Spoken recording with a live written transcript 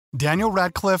Daniel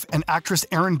Radcliffe and actress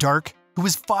Erin Darke, who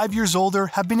is 5 years older,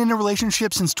 have been in a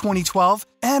relationship since 2012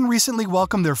 and recently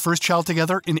welcomed their first child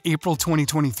together in April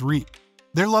 2023.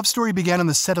 Their love story began on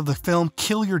the set of the film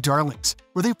Kill Your Darlings,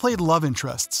 where they played love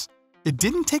interests. It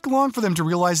didn't take long for them to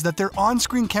realize that their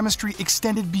on-screen chemistry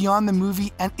extended beyond the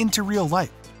movie and into real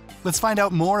life. Let's find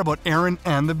out more about Erin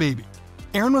and the baby.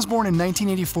 Erin was born in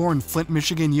 1984 in Flint,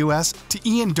 Michigan, US, to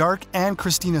Ian Darke and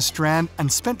Christina Strand, and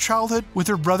spent childhood with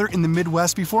her brother in the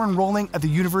Midwest before enrolling at the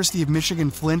University of Michigan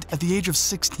Flint at the age of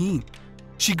 16.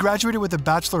 She graduated with a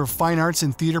Bachelor of Fine Arts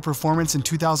in Theater Performance in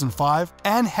 2005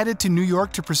 and headed to New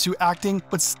York to pursue acting,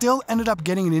 but still ended up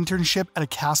getting an internship at a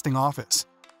casting office.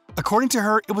 According to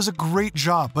her, it was a great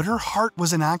job, but her heart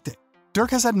was in acting.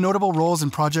 Darke has had notable roles in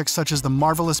projects such as The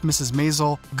Marvelous Mrs.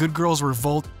 Maisel, Good Girls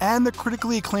Revolt, and the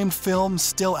critically acclaimed film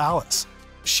Still Alice.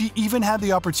 She even had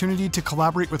the opportunity to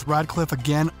collaborate with Radcliffe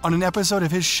again on an episode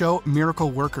of his show Miracle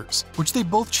Workers, which they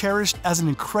both cherished as an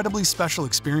incredibly special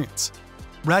experience.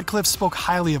 Radcliffe spoke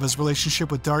highly of his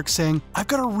relationship with Darke, saying, "I've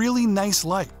got a really nice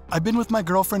life. I've been with my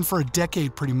girlfriend for a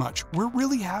decade pretty much. We're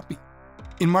really happy."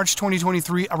 In March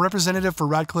 2023, a representative for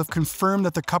Radcliffe confirmed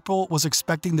that the couple was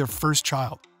expecting their first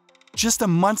child. Just a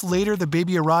month later, the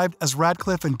baby arrived as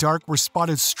Radcliffe and Darke were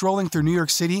spotted strolling through New York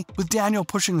City with Daniel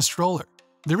pushing the stroller.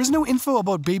 There is no info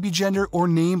about baby gender or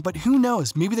name, but who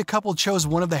knows, maybe the couple chose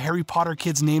one of the Harry Potter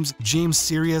kids' names: James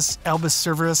Sirius, Albus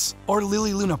Severus, or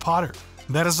Lily Luna Potter.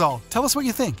 That is all. Tell us what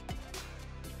you think.